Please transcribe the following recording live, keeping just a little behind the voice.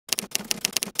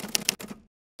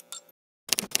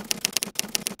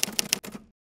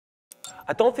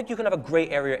I don't think you can have a grey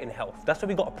area in health. That's where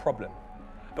we got a problem.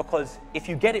 Because if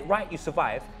you get it right, you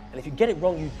survive, and if you get it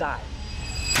wrong, you die.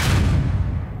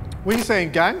 What are you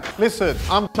saying, gang? Listen,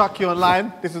 I'm Chuckie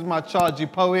Online. This is my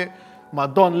chargy poet, my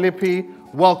Don Lippy.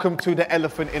 Welcome to the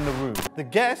elephant in the room. The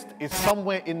guest is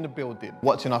somewhere in the building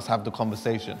watching us have the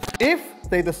conversation. If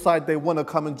they decide they want to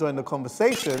come and join the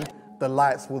conversation, the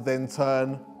lights will then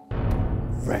turn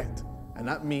red. And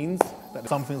that means that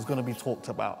something's going to be talked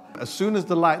about. As soon as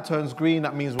the light turns green,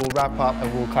 that means we'll wrap up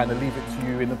and we'll kind of leave it to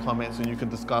you in the comments and you can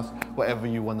discuss whatever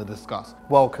you want to discuss.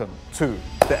 Welcome to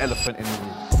the elephant in the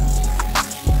room.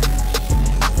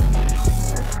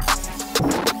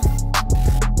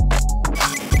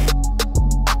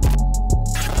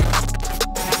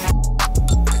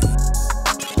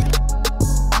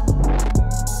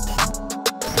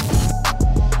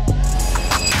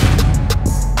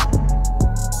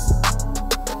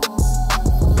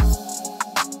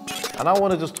 And I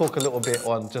want to just talk a little bit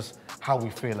on just how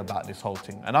we feel about this whole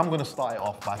thing. And I'm going to start it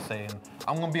off by saying,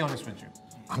 I'm going to be honest with you.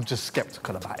 I'm just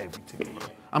skeptical about everything.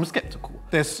 I'm skeptical.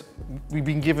 We've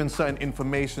been given certain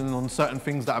information on certain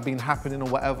things that have been happening or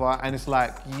whatever, and it's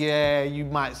like, yeah, you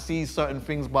might see certain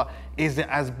things, but is it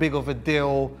as big of a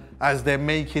deal as they're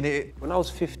making it? When I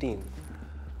was 15,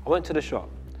 I went to the shop.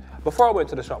 Before I went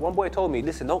to the shop, one boy told me,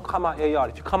 listen, don't come out your yard.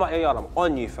 If you come out your yard, I'm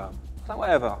on you, fam. I was like,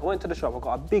 whatever. I went to the shop, I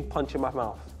got a big punch in my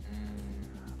mouth.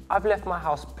 I've left my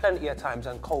house plenty of times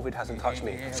and COVID hasn't touched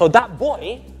me. So that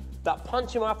boy, that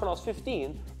punch in my mouth when I was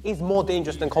 15, is more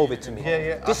dangerous than COVID to me.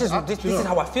 This is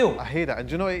how I feel. I hear that. And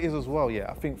do you know what it is as well, yeah?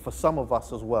 I think for some of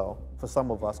us as well, because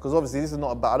obviously this is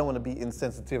not about, I don't want to be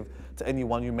insensitive to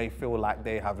anyone who may feel like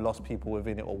they have lost people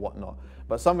within it or whatnot.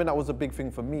 But something that was a big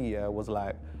thing for me, yeah, was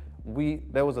like,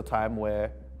 there was a time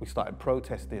where we started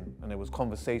protesting and there was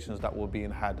conversations that were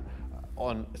being had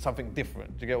on something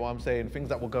different. Do you get what I'm saying? Things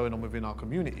that were going on within our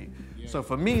community. Yeah. So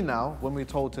for me now, when we're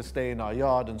told to stay in our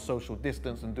yard and social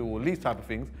distance and do all these type of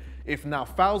things, if now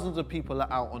thousands of people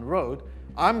are out on road,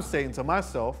 I'm saying to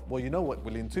myself, well, you know what?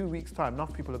 Well, in 2 weeks' time,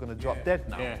 enough people are going to drop dead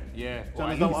now. Yeah. Do you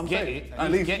understand what I'm saying?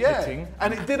 At least get the thing.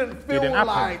 And it didn't feel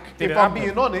like, if I'm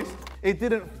being honest, it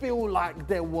didn't feel like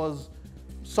there was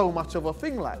so much of a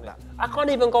thing like that. I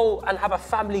can't even go and have a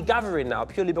family gathering now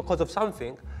purely because of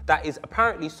something that is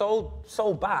apparently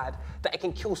so bad that it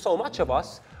can kill so much of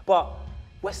us, but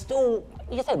we're still,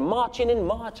 you said, marching in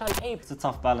March and April. It's a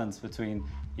tough balance between,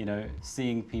 you know,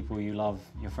 seeing people you love,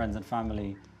 your friends and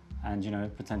family, and, you know,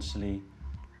 potentially,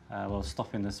 well,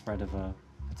 stopping the spread of a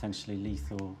potentially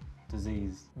lethal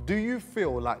disease. Do you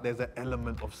feel like there's an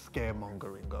element of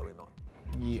scaremongering going on?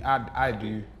 Yeah, I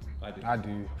do. I think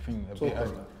a bit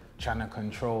of trying to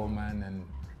control, man, and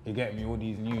you get me, all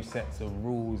these new sets of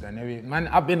rules and everything. Man,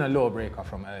 I've been a law breaker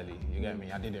from early, you get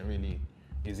me? I didn't really,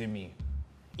 it's in me.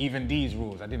 Even these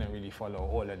rules, I didn't really follow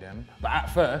all of them. But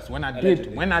at first, when I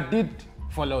did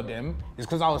follow them, it's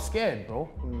because I was scared, bro.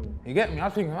 You get me? I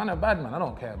was thinking, I'm a bad man, I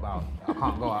don't care about, I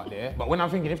can't go out there. But when I'm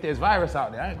thinking, if there's virus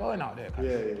out there, I ain't going out there.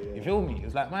 You feel me?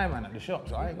 It's like my man at the shop,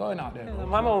 so I ain't going out there, bro.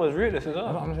 My mum was ruthless as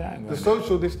well. I'm saying, the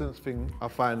social distance thing, I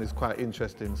find is quite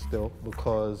interesting still,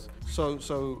 because,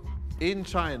 so in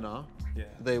China,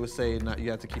 they were saying that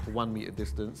you had to keep a 1 meter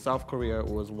distance. South Korea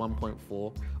was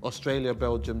 1.4. Australia,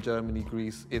 Belgium, Germany,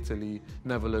 Greece, Italy,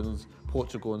 Netherlands,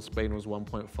 Portugal and Spain was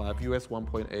 1.5. US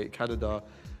 1.8, Canada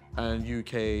and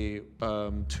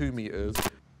UK 2 meters.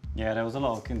 Yeah, there was a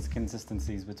lot of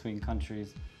inconsistencies between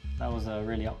countries. That was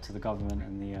really up to the government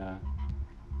and the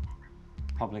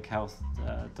public health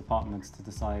departments to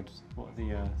decide what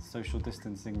the social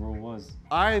distancing rule was.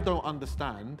 I don't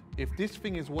understand, if this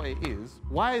thing is what it is,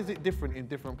 why is it different in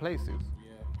different places?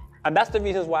 And that's the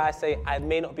reasons why I say I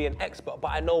may not be an expert, but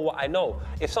I know what I know.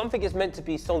 If something is meant to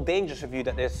be so dangerous for you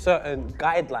that there's certain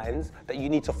guidelines that you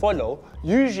need to follow,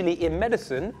 usually in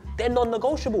medicine, they're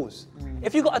non-negotiables.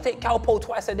 If you got to take Calpol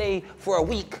twice a day for a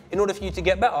week in order for you to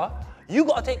get better, you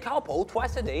got to take Calpol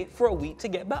twice a day for a week to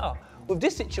get better. With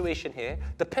this situation here,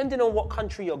 depending on what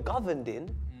country you're governed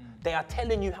in, they are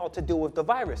telling you how to deal with the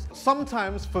virus.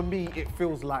 Sometimes for me, it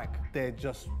feels like they're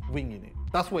just winging it.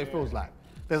 That's what it feels like.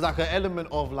 There's like an element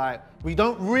of like, we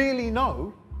don't really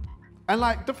know. And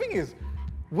like, the thing is,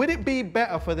 would it be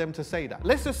better for them to say that?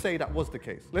 Let's just say that was the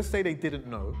case. Let's say they didn't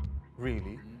know,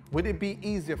 really. Would it be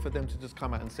easier for them to just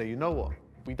come out and say, you know what?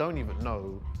 We don't even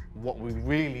know what we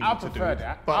really need to do.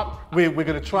 That. But we're going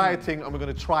to try a thing and we're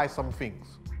going to try some things.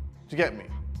 Do you get me?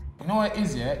 You know what it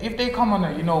is, yeah? If they come on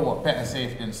a, you know what, better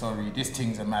safe than sorry, this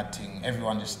thing's a mad thing,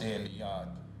 everyone just stay in the yard.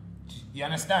 You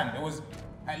understand?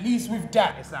 at least with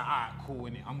that, it's like, alright, cool,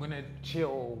 innit? I'm gonna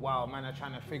chill while man are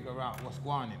trying to figure out what's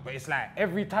going on. But it's like,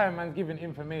 every time man's giving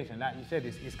information, like you said,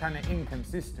 it's kind of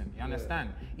inconsistent, you understand?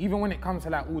 Even when it comes to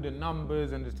like all the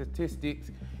numbers and the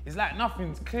statistics, it's like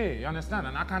nothing's clear, you understand?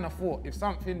 And I kind of thought, if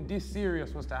something this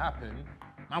serious was to happen,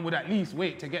 man would at least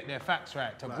wait to get their facts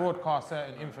right, to broadcast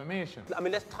certain information. I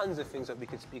mean, there's tons of things that we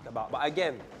could speak about, but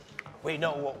again, we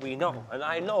know what we know. And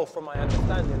I know from my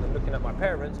understanding and looking at my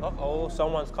parents, uh-oh,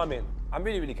 someone's coming. I'm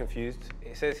really, really confused.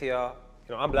 It says here,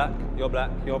 you know, I'm black, you're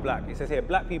black, you're black. It says here,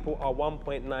 black people are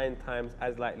 1.9 times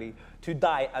as likely to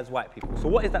die as white people. So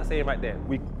what is that saying right there?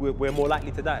 We're more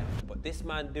likely to die. But this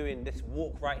man doing this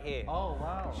walk right here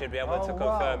should be able to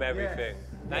confirm everything.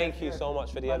 Yes. Thank you so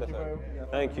much for the elephant.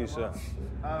 Thank you, sir.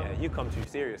 Yeah, you come too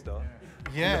serious though.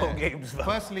 Yeah. No games, man.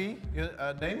 Firstly, your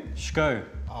name? Shko.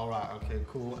 All right, okay,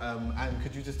 cool. And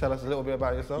could you just tell us a little bit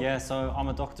about yourself? Yeah, so I'm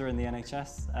a doctor in the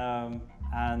NHS,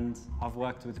 and I've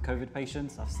worked with COVID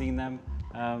patients. I've seen them.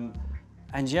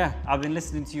 And yeah, I've been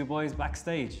listening to you boys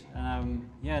backstage.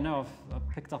 Yeah, no, I've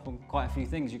picked up on quite a few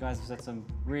things. You guys have said some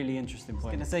really interesting points. I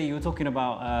was gonna say, you were talking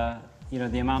about you know,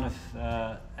 the amount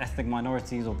of ethnic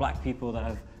minorities or black people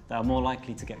that are more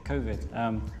likely to get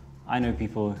COVID. I know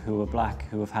people who are black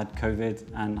who have had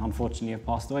COVID and unfortunately have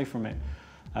passed away from it.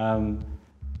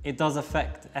 It does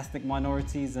affect ethnic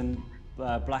minorities and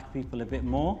black people a bit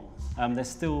more. They're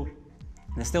still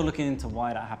looking into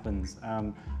why that happens.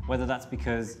 Whether that's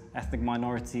because ethnic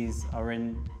minorities are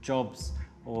in jobs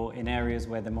or in areas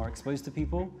where they're more exposed to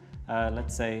people.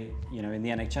 Let's say, you know, in the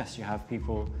NHS you have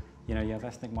people, you know, you have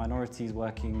ethnic minorities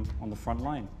working on the front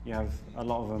line. You have a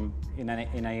lot of them in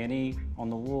A&E, on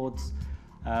the wards,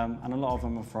 and a lot of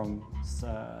them are from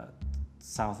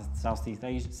Southeast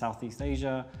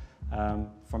Asia,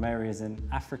 from areas in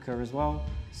Africa as well.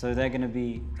 So they're going to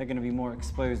be more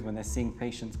exposed when they're seeing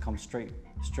patients come straight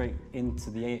into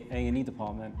the A&E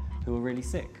department who are really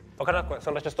sick. Okay,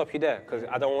 so let's just stop you there because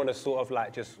I don't want to sort of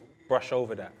like just brush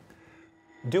over that.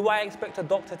 Do I expect a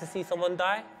doctor to see someone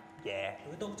die? Yeah,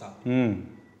 you're a doctor.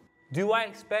 Do I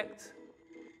expect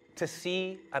to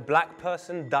see a black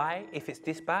person die if it's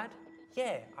this bad?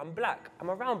 Yeah, I'm black. I'm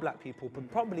around black people, but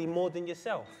probably more than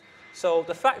yourself. So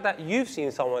the fact that you've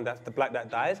seen someone that's the black that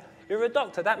dies, you're a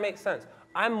doctor, that makes sense.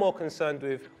 I'm more concerned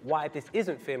with why this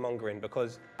isn't fear-mongering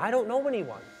because I don't know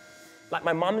anyone. Like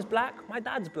my mum's black, my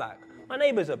dad's black, my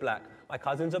neighbours are black, my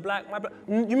cousins are black,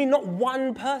 you mean not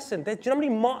one person? Do you know how many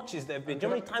marches there have been? Do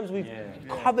you know how many times we've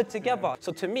covered together? Yeah.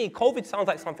 So to me, COVID sounds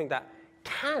like something that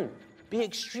can be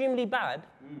extremely bad,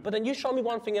 but then you show me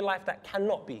one thing in life that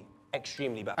cannot be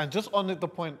extremely bad. And just on the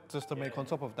point, just to make on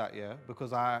top of that, yeah,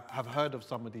 because I have heard of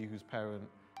somebody whose parent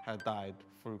had died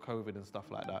through COVID and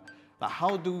stuff like that. Like,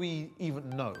 how do we even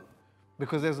know?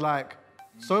 Because there's like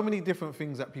so many different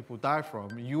things that people die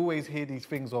from. You always hear these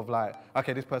things of like,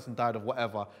 okay, this person died of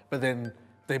whatever, but then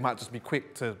they might just be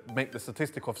quick to make the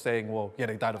statistic of saying, well, yeah,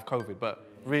 they died of COVID, but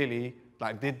really,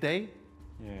 like, did they?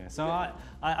 Yeah, so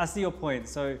I see your point.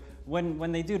 So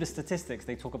when they do the statistics,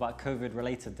 they talk about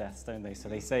COVID-related deaths, don't they? So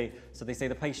they say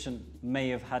the patient may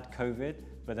have had COVID,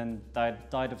 but then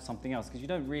died of something else, because you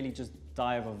don't really just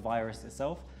die of a virus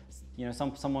itself. You know,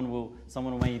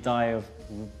 someone may die of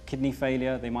kidney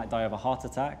failure, they might die of a heart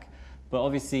attack, but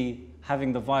obviously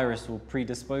having the virus will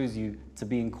predispose you to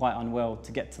being quite unwell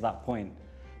to get to that point.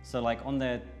 So like on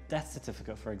their death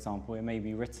certificate, for example, it may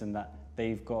be written that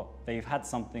they've had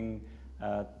something.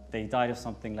 They died of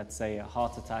something, let's say a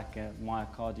heart attack, a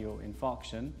myocardial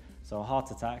infarction, so a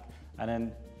heart attack, and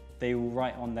then they will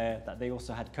write on there that they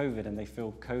also had COVID and they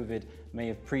feel COVID may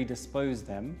have predisposed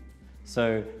them,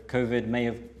 so COVID may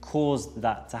have caused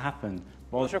that to happen.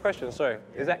 Well, what's your question? Sorry.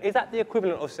 Is that the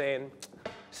equivalent of saying,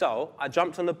 so I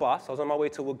jumped on the bus, I was on my way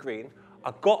to Wood Green,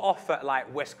 I got off at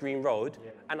like West Green Road,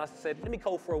 and I said, let me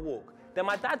go for a walk. Then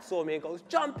my dad saw me and goes,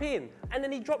 jump in, and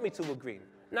then he dropped me to Wood Green.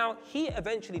 Now, he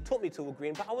eventually took me to Wood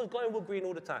Green, but I was going Wood Green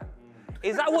all the time.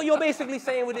 Is that what you're basically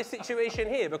saying with this situation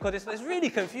here? Because it's really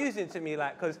confusing to me,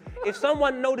 like, because if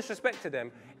someone, no disrespect to them,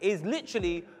 is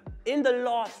literally in the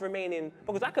last remaining,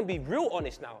 because I can be real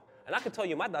honest now, and I can tell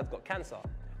you my dad's got cancer,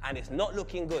 and it's not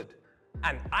looking good.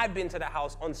 And I've been to the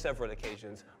house on several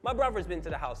occasions. My brother's been to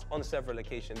the house on several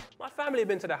occasions. My family have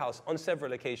been to the house on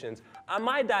several occasions. And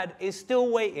my dad is still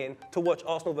waiting to watch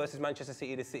Arsenal versus Manchester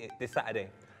City this Saturday.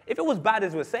 If it was bad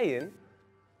as we're saying,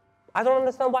 I don't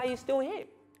understand why he's still here.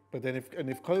 But then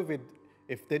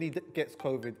if then he gets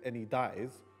COVID and he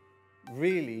dies,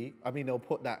 really, I mean, they'll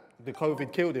put that, the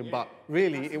COVID killed him, but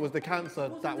really it was the cancer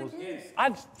that was...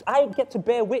 I get to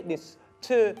bear witness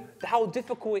to how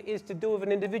difficult it is to deal with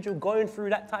an individual going through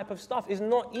that type of stuff. It's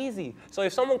not easy. So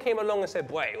if someone came along and said,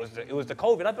 boy, it was the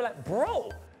COVID, I'd be like,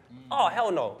 bro, oh,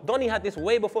 hell no. Donnie had this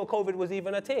way before COVID was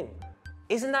even a thing.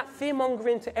 Isn't that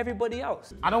fear-mongering to everybody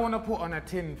else? I don't want to put on a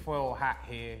tinfoil hat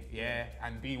here, yeah,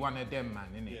 and be one of them, man,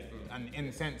 innit? Yeah. And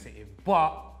insensitive.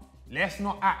 But let's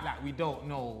not act like we don't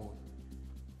know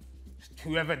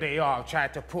whoever they are, try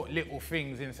to put little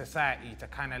things in society to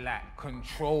kind of like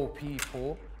control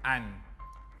people. And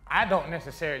I don't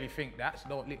necessarily think that, so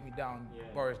don't lick me down,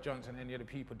 Boris Johnson, any other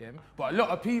people them. But a lot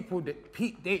of people,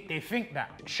 they think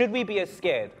that. Should we be as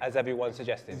scared as everyone's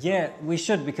suggesting? Yeah, we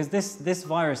should, because this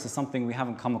virus is something we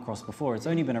haven't come across before. It's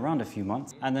only been around a few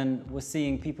months, and then we're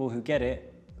seeing people who get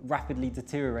it rapidly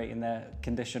deteriorate in their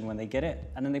condition when they get it,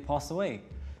 and then they pass away.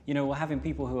 You know, we're having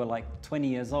people who are like 20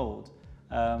 years old,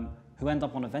 who end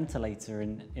up on a ventilator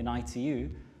in ITU,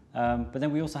 but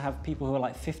then we also have people who are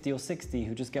like 50 or 60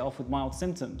 who just get off with mild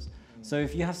symptoms. So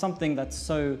if you have something that's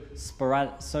so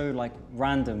sporadic, so like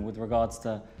random with regards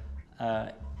to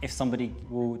if somebody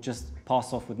will just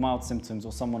pass off with mild symptoms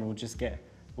or someone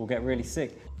will get really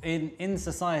sick. In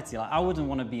society, like I wouldn't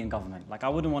want to be in government. Like I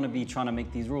wouldn't want to be trying to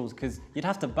make these rules, because you'd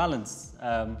have to balance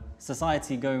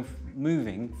society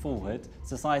moving forward,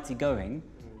 society going,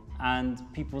 and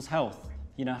people's health.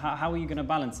 You know, how are you going to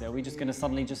balance it? Are we just going to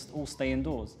suddenly just all stay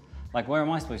indoors? Like, where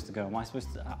am I supposed to go? Am I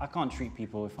supposed to? I can't treat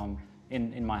people if I'm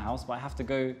in my house, but I have to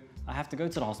go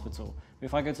to the hospital.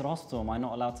 If I go to the hospital, am I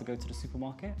not allowed to go to the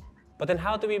supermarket? But then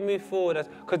how do we move forward? That's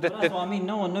what I mean.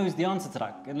 No one knows the answer to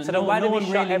that. So then why do we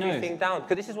shut everything down?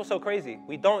 Because this is what's so crazy.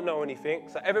 We don't know anything.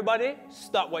 So everybody,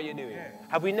 stop what you're doing. Yeah.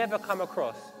 Have we never come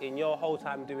across, in your whole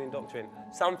time doing doctrine,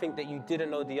 something that you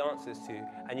didn't know the answers to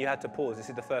and you had to pause? This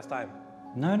is the first time.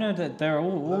 No, there are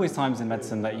always times in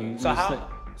medicine that you...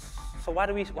 So why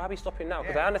are we stopping now?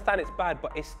 Because I understand it's bad,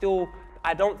 but it's still...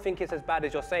 I don't think it's as bad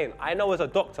as you're saying. I know as a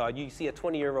doctor, you see a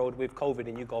 20-year-old with COVID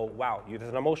and you go, wow, there's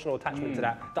an emotional attachment to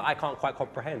that I can't quite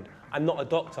comprehend. I'm not a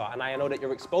doctor, and I know that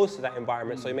you're exposed to that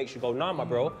environment, so it makes you go, nah, my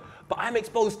bro. But I'm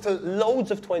exposed to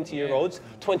loads of 20-year-olds,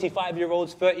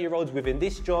 25-year-olds, 30-year-olds within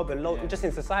this job and just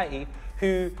in society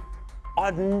who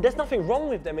there's nothing wrong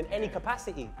with them in any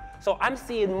capacity. So I'm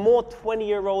seeing more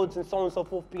 20-year-olds and so on and so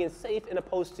forth being safe, in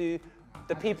opposed to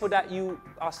the people that you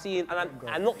are seeing,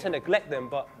 and not to neglect them,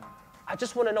 but I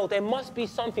just want to know, there must be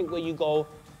something where you go,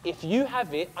 if you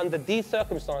have it under these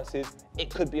circumstances, it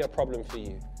could be a problem for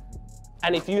you.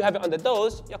 And if you have it under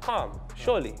those, you're calm,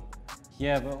 surely.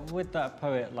 Yeah, but with that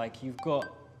poet, like you've got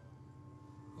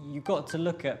to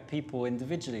look at people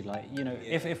individually. Like, you know,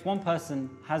 if one person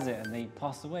has it and they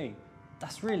pass away,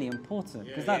 that's really important,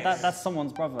 because that's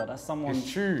someone's brother, that's someone's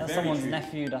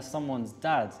nephew, that's someone's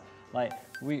dad. Like,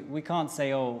 we can't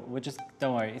say, oh,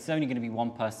 don't worry, it's only going to be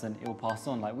one person, it will pass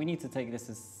on. Like, we need to take this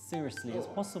as seriously as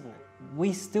possible.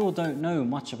 We still don't know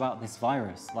much about this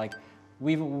virus. Like,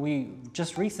 we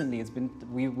just recently,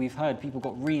 we've heard people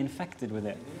got reinfected with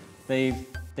it.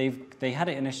 They had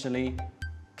it initially,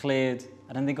 cleared,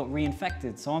 and then they got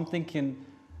reinfected. So I'm thinking,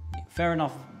 fair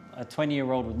enough, a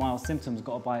 20-year-old with mild symptoms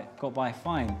got by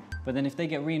fine, but then if they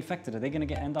get reinfected, are they going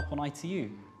to end up on ITU?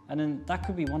 And then that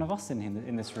could be one of us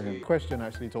in this room. Question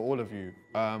actually to all of you.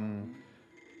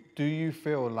 Do you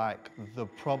feel like the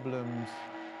problems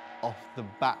off the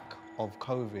back of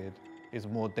COVID is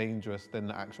more dangerous than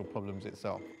the actual problems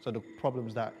itself? So the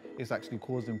problems that it's actually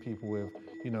causing people with,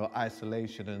 you know,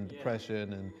 isolation and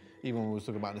depression, and even when we were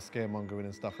talking about the scaremongering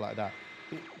and stuff like that,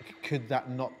 could that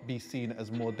not be seen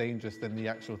as more dangerous than the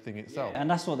actual thing itself? And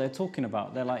that's what they're talking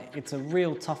about. They're like, it's a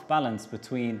real tough balance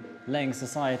between letting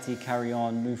society carry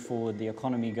on, move forward, the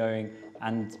economy going,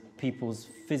 and people's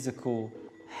physical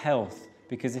health.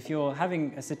 Because if you're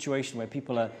having a situation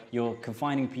where you're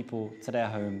confining people to their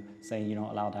home, saying you're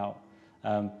not allowed out,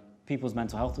 people's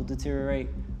mental health will deteriorate,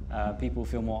 people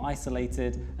feel more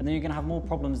isolated, and then you're going to have more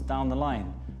problems down the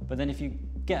line. But then if you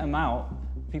get them out,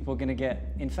 people are going to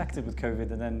get infected with COVID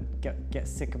and then get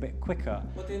sick a bit quicker.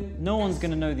 No one's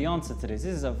going to know the answer to this.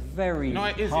 This is a very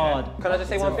hard... Can I just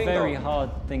say one thing, very hard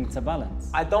thing to balance.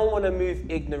 I don't want to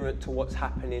move ignorant to what's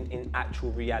happening in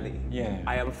actual reality. Yeah.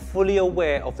 I am fully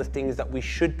aware of the things that we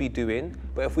should be doing,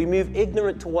 but if we move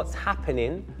ignorant to what's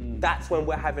happening, that's when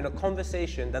we're having a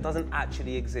conversation that doesn't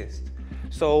actually exist.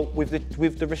 So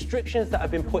with the restrictions that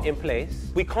have been put in place,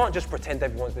 we can't just pretend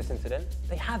everyone's listening to them.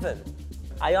 They haven't.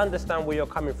 I understand where you're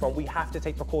coming from. We have to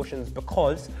take precautions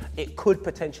because it could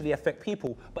potentially affect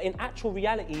people. But in actual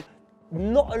reality,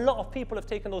 not a lot of people have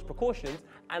taken those precautions.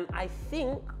 And I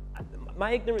think,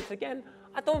 my ignorance again,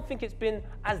 I don't think it's been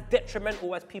as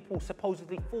detrimental as people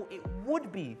supposedly thought it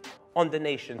would be on the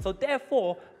nation. So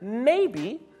therefore,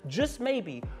 maybe, just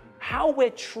maybe, how we're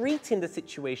treating the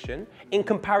situation in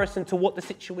comparison to what the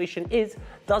situation is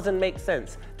doesn't make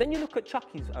sense. Then you look at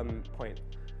Chuckie's point.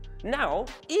 Now,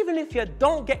 even if you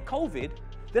don't get COVID,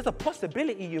 there's a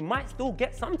possibility you might still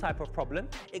get some type of problem.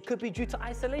 It could be due to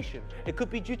isolation. It could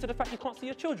be due to the fact you can't see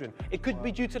your children. It could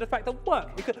be due to the fact of work.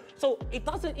 So it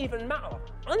doesn't even matter.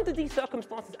 Under these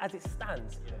circumstances as it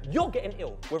stands, you're getting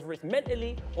ill, whether it's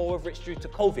mentally or whether it's due to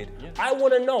COVID. I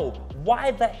want to know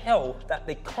why the hell that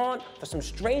they can't, for some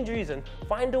strange reason,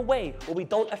 find a way where we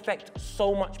don't affect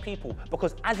so much people.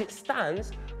 Because as it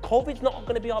stands, COVID's not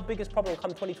going to be our biggest problem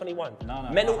come 2021.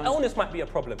 Mental illness might be a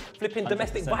problem. Flipping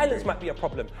domestic violence might be a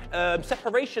problem.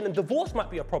 Separation and divorce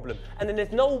might be a problem. And then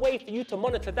there's no way for you to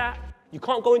monitor that. You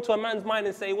can't go into a man's mind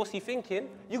and say, what's he thinking?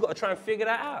 You got to try and figure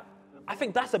that out. I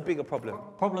think that's a bigger problem.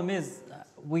 Problem is,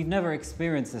 we've never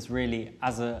experienced this really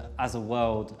as a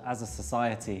world, as a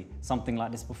society, something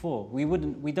like this before.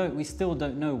 We still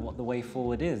don't know what the way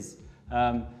forward is.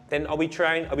 Then are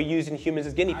we using humans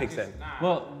as guinea pigs then?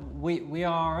 Well, we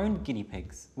are our own guinea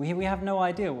pigs. We have no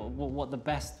idea what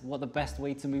the best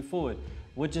way to move forward.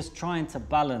 We're just trying to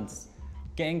balance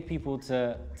getting people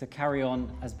to carry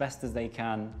on as best as they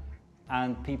can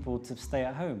and people to stay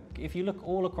at home. If you look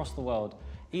all across the world,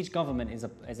 each government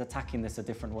is attacking this a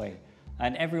different way.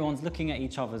 And everyone's looking at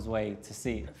each other's way to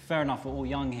see, fair enough, we're all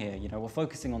young here, you know, we're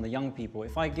focusing on the young people.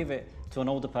 If I give it to an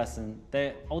older person,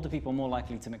 older people are more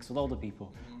likely to mix with older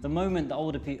people. The moment the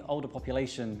older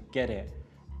population get it,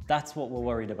 that's what we're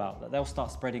worried about, that they'll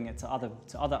start spreading it to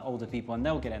other older people and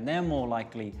they'll get it, and they're more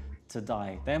likely to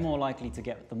die. They're more likely to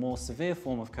get the more severe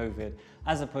form of COVID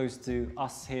as opposed to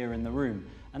us here in the room.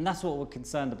 And that's what we're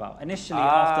concerned about. Initially,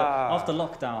 after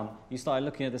lockdown, you started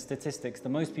looking at the statistics. The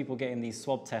most people getting these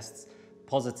swab tests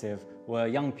positive were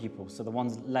young people, so the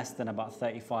ones less than about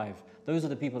 35. Those are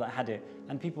the people that had it.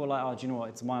 And people were like, oh, do you know what,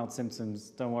 it's mild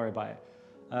symptoms, don't worry about it.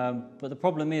 But the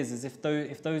problem is if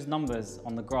those numbers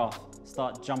on the graph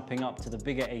start jumping up to the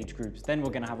bigger age groups, then we're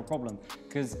gonna have a problem.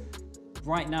 Because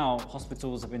right now,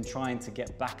 hospitals have been trying to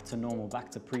get back to normal,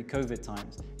 back to pre-COVID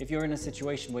times. If you're in a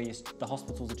situation where the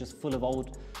hospitals are just full of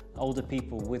older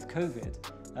people with COVID,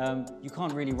 you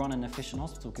can't really run an efficient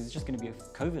hospital because it's just going to be a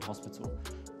COVID hospital.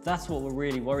 That's what we're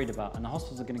really worried about, and the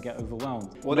hospitals are going to get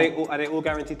overwhelmed. Well, are they all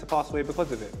guaranteed to pass away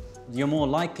because of it? You're more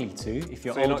likely to if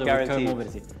you're older with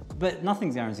comorbidity. But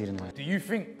nothing's guaranteed in a way. Do you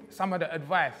think some of the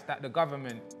advice that the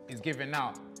government is giving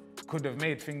out could have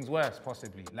made things worse,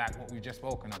 possibly, like what we've just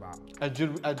spoken about?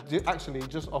 Actually,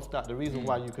 just off that, the reason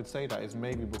why you could say that is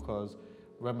maybe because,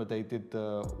 remember they did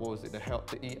the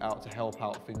eat out to help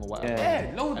out thing or whatever.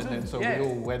 Yeah, loads and then so we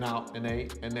all went out and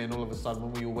ate, and then all of a sudden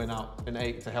when we all went out and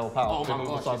ate to help out, oh my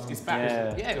gosh, it's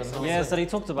back. Yeah, so they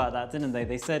talked about that, didn't they?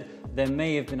 They said there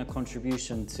may have been a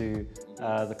contribution to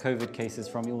the COVID cases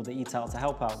from all the eat out to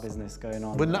help out business going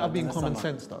on. Wouldn't that have been common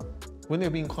sense though? Wouldn't it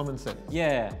have been common sense?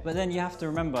 Yeah, but then you have to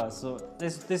remember, so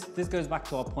this goes back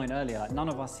to our point earlier, like none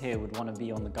of us here would want to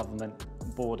be on the government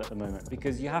board at the moment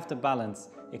because you have to balance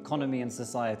economy and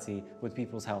society with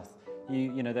people's health.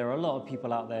 You know, there are a lot of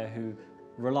people out there who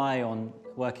rely on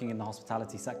working in the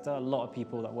hospitality sector, a lot of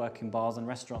people that work in bars and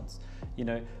restaurants, you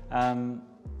know,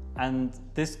 and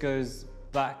this goes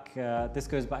back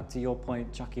to your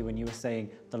point, Chuckie, when you were saying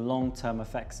the long-term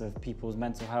effects of people's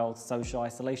mental health, social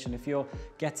isolation. If you're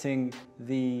getting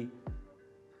the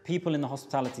people in the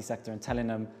hospitality sector and telling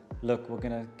them, look, we're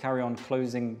going to carry on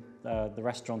closing the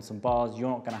restaurants and bars, you're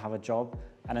not going to have a job,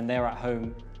 and then they're at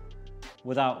home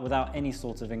without any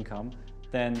sort of income,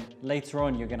 then later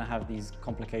on you're going to have these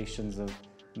complications of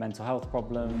mental health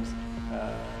problems,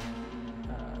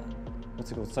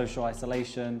 social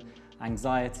isolation,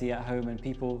 anxiety at home, and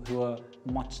people who are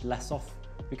much less off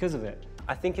because of it.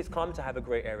 I think it's calm to have a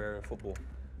great area in football.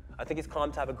 I think it's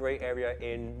calm to have a great area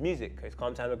in music. It's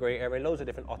calm to have a great area in loads of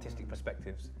different artistic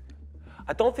perspectives.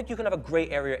 I don't think you can have a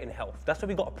great area in health. That's where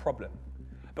we got a problem.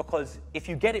 Because if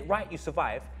you get it right, you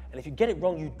survive, and if you get it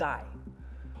wrong, you die.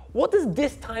 What does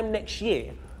this time next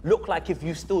year look like if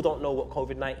you still don't know what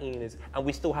COVID-19 is and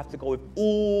we still have to go with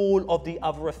all of the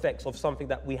other effects of something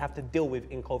that we have to deal with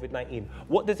in COVID-19?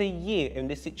 What does a year in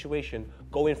this situation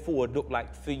going forward look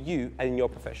like for you and in your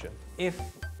profession? If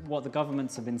what the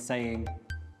governments have been saying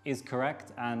is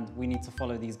correct and we need to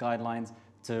follow these guidelines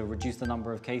to reduce the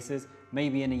number of cases,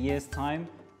 maybe in a year's time,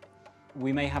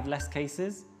 we may have less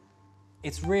cases.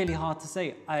 It's really hard to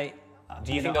say.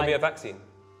 Do you think there'll be a vaccine?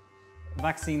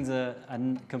 Vaccines are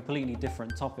a completely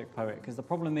different topic, Poet, because the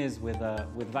problem is with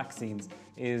vaccines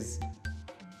is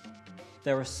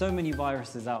there are so many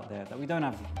viruses out there that we don't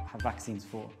have vaccines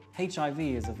for. HIV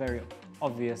is a very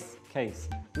obvious case.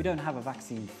 We don't have a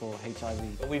vaccine for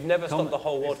HIV. But we've never stopped the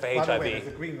whole world for By the HIV. way, there's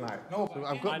a green light. No,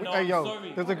 I've got. I know, Hey, I'm yo,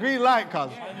 sorry. there's a green light,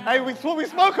 cuz. Hey, we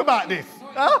spoke about this.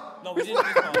 Huh? No, we didn't.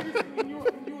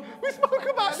 We spoke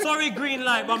about this. Sorry, green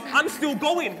light, but I'm still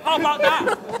going. How about that?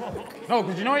 No,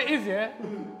 because you know what it is, yeah?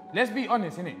 Let's be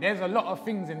honest, innit? There's a lot of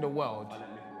things in the world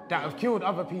that have killed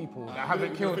other people that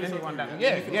haven't killed anyone that...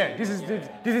 Yeah, this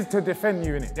is to defend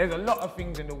you, innit? There's a lot of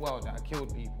things in the world that have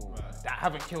killed people that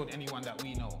haven't killed anyone that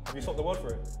we know. Have you stopped the world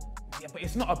for it? Yeah, but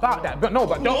it's not about that. But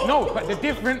the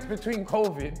difference between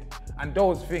COVID and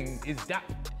those things is that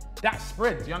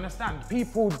spreads, you understand?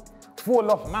 People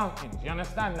fall off mountains, you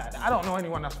understand that? I don't know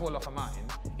anyone that's fallen off a mountain.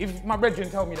 If my brethren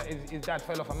tell me that his dad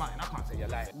fell off a mountain, I can't say you're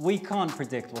lying. We can't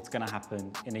predict what's going to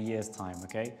happen in a year's time,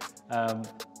 okay?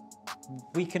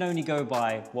 We can only go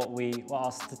by what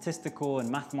our statistical and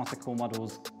mathematical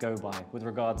models go by with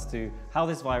regards to how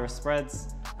this virus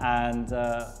spreads and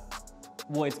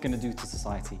what it's going to do to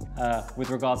society. With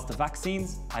regards to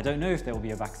vaccines, I don't know if there will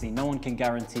be a vaccine. No one can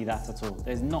guarantee that at all.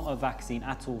 There's not a vaccine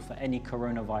at all for any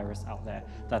coronavirus out there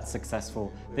that's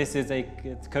successful.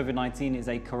 COVID-19 is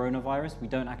a coronavirus. We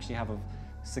don't actually have a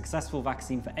successful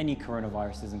vaccine for any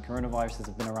coronaviruses, and coronaviruses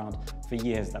have been around for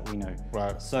years that we know.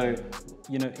 Right. So,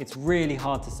 you know, it's really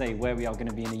hard to say where we are going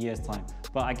to be in a year's time.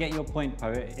 But I get your point,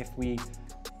 Poet.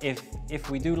 If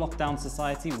we do lock down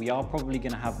society, we are probably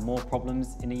going to have more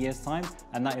problems in a year's time,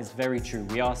 and that is very true.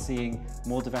 We are seeing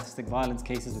more domestic violence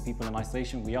cases with people in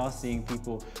isolation. We are seeing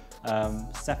people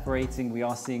separating. We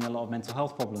are seeing a lot of mental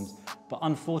health problems. But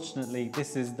unfortunately,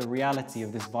 this is the reality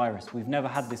of this virus. We've never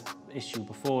had this issue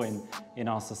before in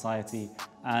our society,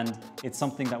 and it's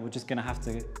something that we're just going to have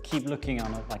to keep looking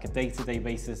on like a day-to-day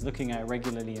basis, looking at it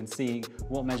regularly and seeing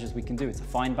what measures we can do. It's a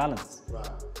fine balance. Right.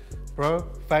 Bro,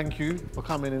 thank you for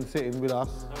coming and sitting with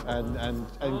us and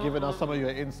giving us some of your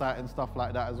insight and stuff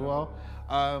like that as well.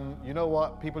 You know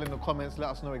what? People in the comments, let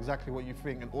us know exactly what you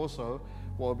think. And also,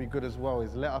 what would be good as well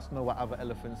is let us know what other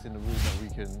elephants in the room that we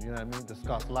can, you know what I mean,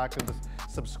 discuss. Like and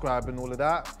subscribe and all of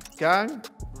that. Gang,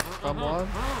 come on.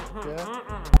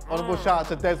 Yeah. Honourable shout out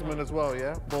to Desmond as well,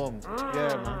 yeah? Boom.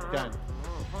 Yeah, man. Gang.